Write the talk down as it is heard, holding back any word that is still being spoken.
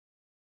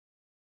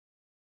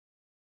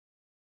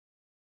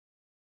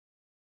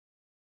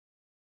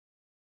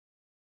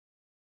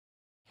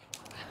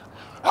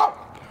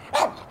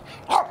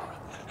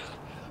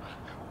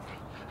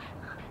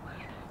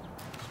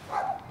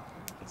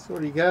So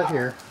what do you got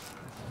here?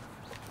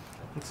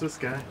 What's this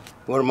guy?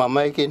 What am I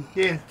making?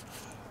 Yeah.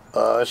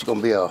 It's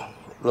gonna be a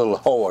little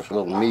horse, a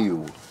little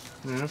mule.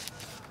 Yeah.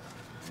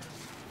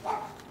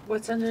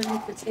 What's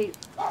underneath the tape?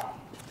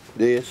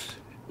 This?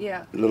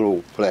 Yeah.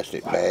 Little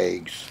plastic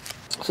bags.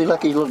 See, like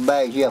these little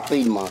bags, yeah, I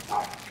feed my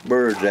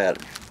birds out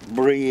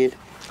bread.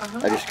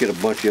 I just get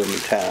a bunch of them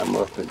and tie them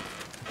up and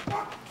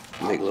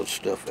make little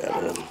stuff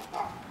out of them.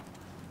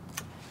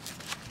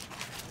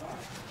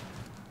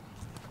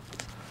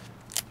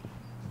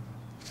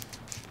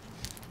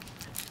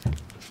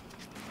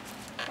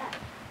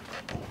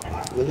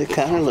 Well, they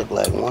kind of look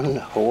like one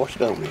horse,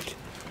 don't it?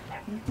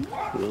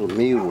 A little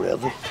mule,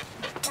 rather.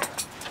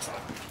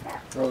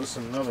 Oh, this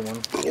is another one.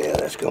 Yeah,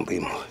 that's gonna be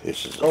more.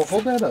 This is. Oh,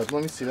 hold that up.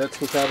 Let me see.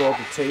 That's without all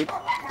the tape.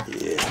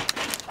 Yeah.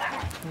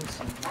 This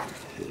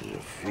is a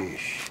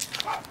fish.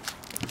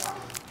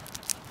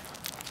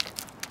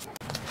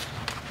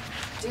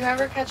 Do you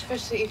ever catch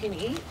fish that you can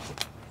eat?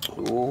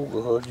 Oh,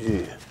 God,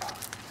 yeah.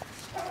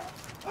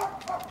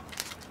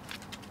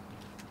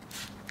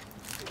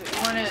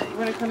 You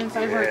wanna come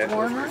inside where it's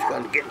warmer? It's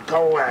gonna get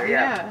cold out,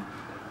 Yeah.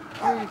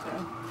 There you go.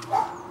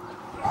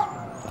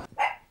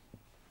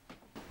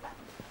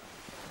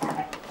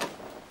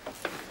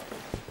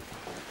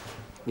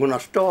 When I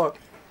start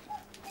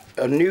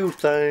a new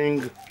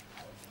thing,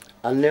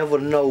 I never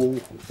know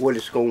what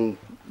it's gonna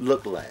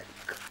look like.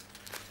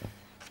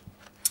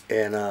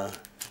 And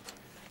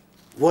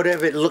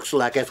whatever it looks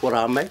like, that's what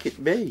I'll make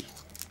it be.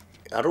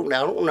 I don't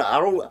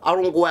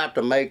go out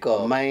to make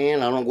a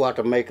man. I don't go out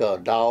to make a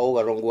dog.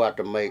 I don't go out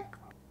to make,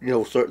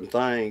 certain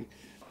things.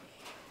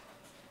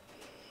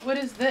 What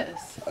is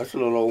this? That's a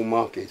little old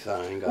monkey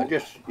thing. I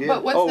just, yeah.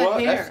 But what's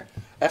the hair?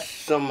 That's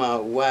some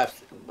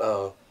wife's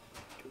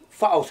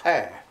false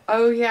hair.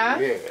 Oh yeah?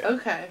 Yeah.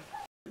 Okay.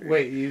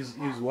 Wait, use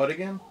what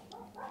again?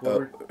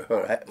 Her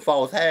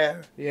false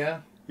hair. Yeah.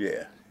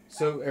 Yeah.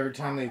 So every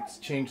time they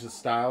change the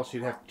style,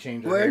 she'd have to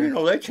change her Well,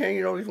 hair? they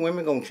change, these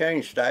women gonna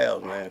change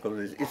styles, man,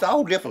 because it's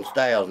all different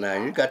styles now.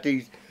 You got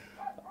these,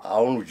 I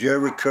don't know,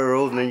 jerry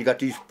curls, and then you got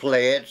these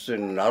plaits,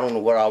 and I don't know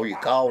what all you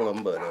call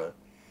them, but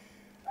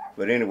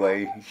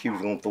anyway, she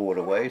was gonna throw it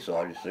away, so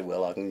I just said,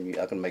 well, I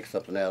can make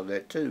something out of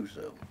that too,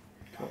 so.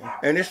 Cool.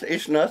 And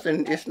it's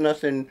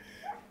nothing,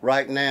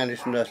 right now,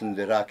 it's nothing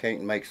that I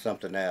can't make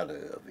something out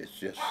of. It's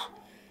just,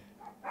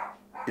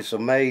 it's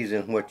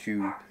amazing what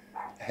you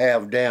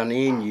have down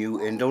in you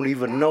and don't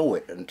even know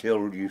it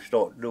until you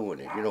start doing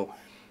it.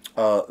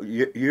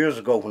 Years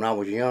ago when I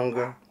was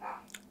younger,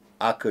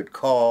 I could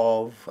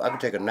carve. I could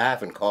take a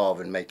knife and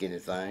carve and make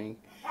anything,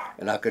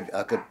 and I could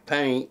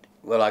paint.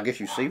 Well, I guess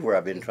you see where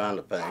I've been trying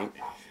to paint.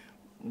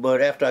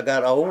 But after I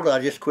got older, I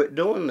just quit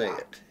doing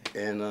that.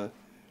 And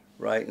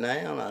right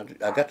now,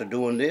 I got to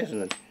doing this,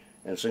 and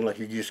it seems like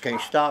you just can't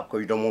stop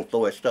because you don't want to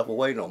throw that stuff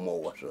away no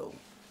more. So,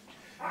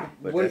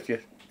 but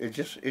it's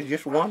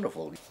just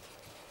wonderful.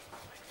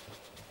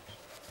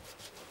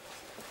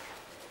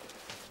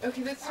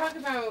 Okay, let's talk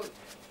about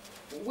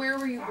where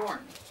were you born?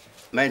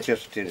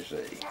 Manchester,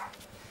 Tennessee.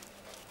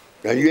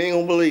 Now you ain't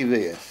gonna believe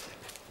this.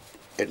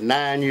 At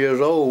 9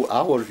 years old,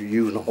 I was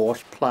using a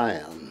horse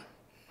plowing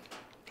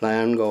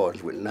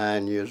gardens with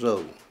 9 years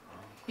old.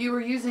 You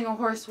were using a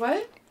horse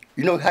what?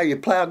 You know how you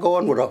plow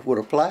garden with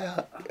a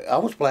plow? I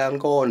was plowing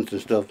gardens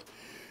and stuff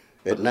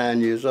at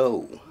 9 years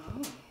old.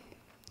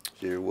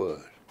 There it was.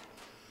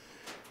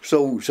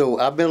 So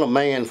I've been a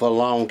man for a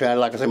long time.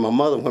 Like I said, when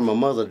my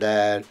mother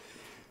died,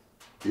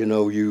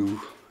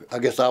 I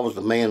guess I was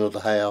the man of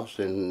the house,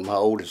 and my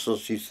oldest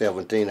sister, she's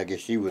 17, I guess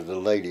she was the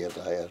lady of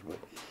the house, but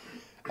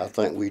I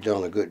think we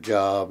done a good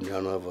job.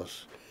 None of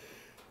us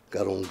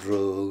got on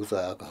drugs,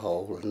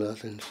 alcohol, or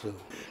nothing, so.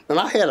 And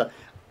I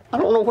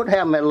don't know what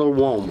happened to that little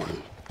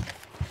woman.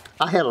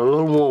 I had a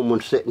little woman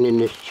sitting in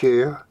this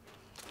chair,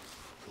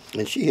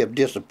 and she had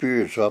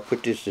disappeared, so I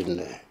put this in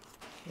there.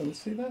 Let me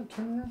see that,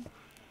 turn around.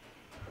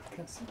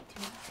 Can I see it?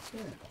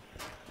 Yeah.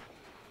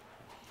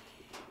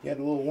 You had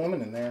a little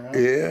woman in there, huh?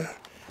 Yeah.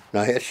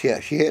 Now she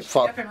had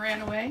false. Up and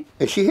ran away?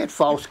 And she had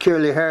false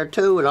curly hair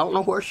too, and I don't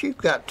know where she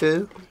got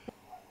to.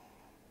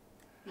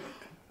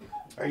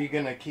 Are you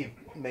gonna keep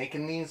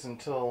making these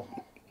until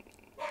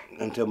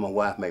my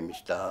wife made me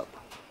stop.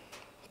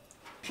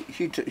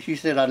 She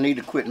said I need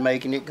to quit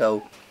making it,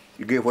 go.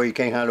 You get where you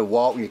can't hardly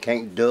walk, and you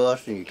can't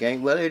dust, and you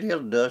can't. Well, it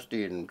is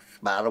dusty and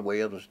spider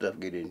webs and stuff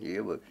get in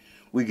here, but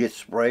we get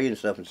spray and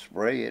stuff and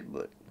spray it.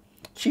 But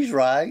she's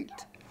right.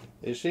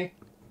 Is she?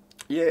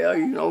 Yeah,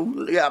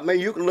 yeah, I mean,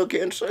 you can look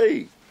and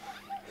see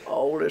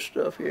all this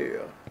stuff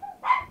here.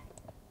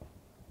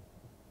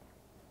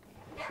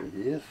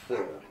 Yes,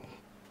 sir.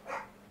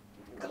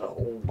 Got a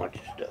whole bunch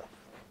of stuff.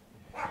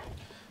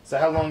 So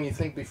how long you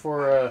think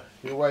before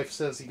your wife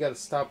says you got to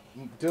stop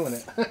doing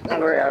it?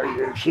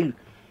 Well,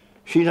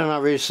 she done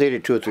already said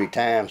it 2 or 3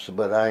 times,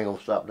 but I ain't gonna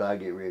stop till I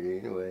get ready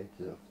anyway.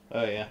 So.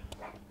 Oh yeah.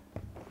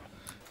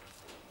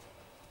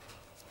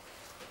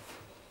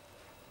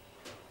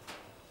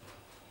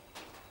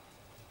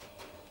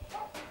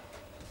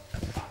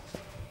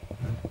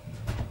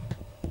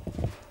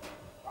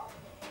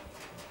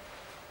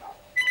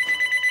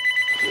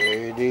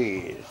 it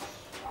is.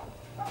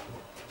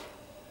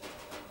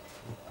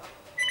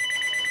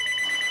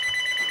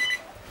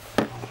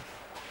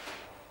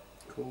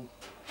 Cool.